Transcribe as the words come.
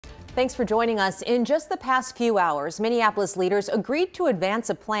Thanks for joining us. In just the past few hours, Minneapolis leaders agreed to advance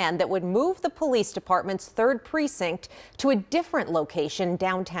a plan that would move the police department's 3rd precinct to a different location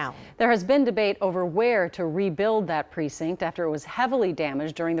downtown. There has been debate over where to rebuild that precinct after it was heavily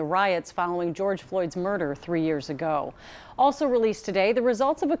damaged during the riots following George Floyd's murder 3 years ago. Also released today, the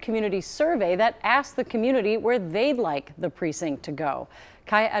results of a community survey that asked the community where they'd like the precinct to go.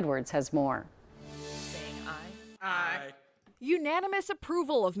 Kaya Edwards has more. Saying aye. Aye. Unanimous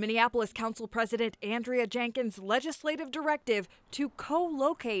approval of Minneapolis Council President Andrea Jenkins' legislative directive to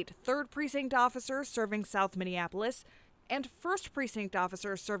co-locate 3rd Precinct officers serving South Minneapolis and 1st Precinct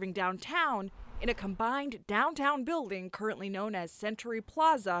officers serving downtown in a combined downtown building currently known as Century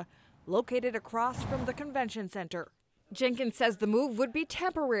Plaza, located across from the convention center. Jenkins says the move would be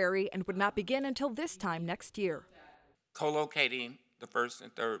temporary and would not begin until this time next year. Co-locating the 1st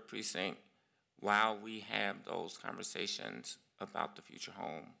and 3rd Precinct while we have those conversations about the future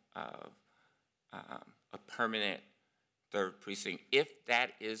home of a permanent 3rd precinct, if that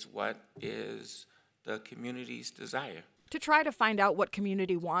is what is the community's desire. To try to find out what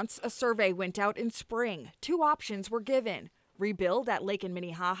community wants, a survey went out in spring. 2 options were given: rebuild at Lake and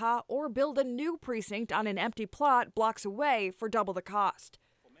Minnehaha or build a new precinct on an empty plot blocks away for double the cost.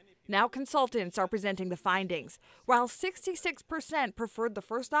 Now consultants are presenting the findings. While 66% preferred the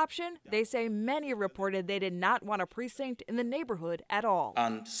first option, they say many reported they did not want a precinct in the neighborhood at all.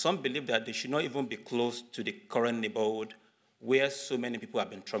 And some believe that they should not even be close to the current neighborhood where so many people have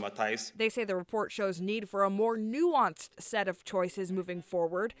been traumatized. They say the report shows need for a more nuanced set of choices moving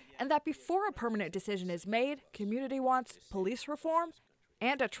forward, and that before a permanent decision is made, community wants police reform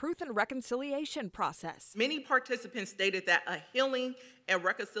and a truth and reconciliation process. Many participants stated that a healing and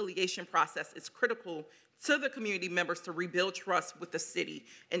reconciliation process is critical to the community members to rebuild trust with the city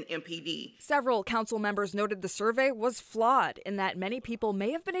and MPD. Several council members noted the survey was flawed in that many people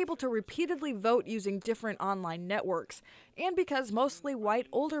may have been able to repeatedly vote using different online networks, and because mostly white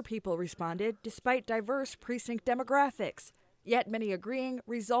older people responded despite diverse precinct demographics. Yet many agreeing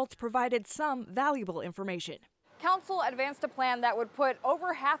results provided some valuable information. Council advanced a plan that would put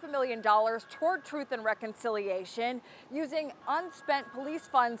over $500,000 toward truth and reconciliation using unspent police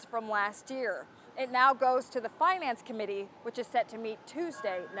funds from last year. It now goes to the Finance Committee, which is set to meet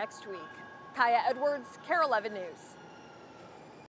Tuesday next week. Kaya Edwards, KARE 11 News.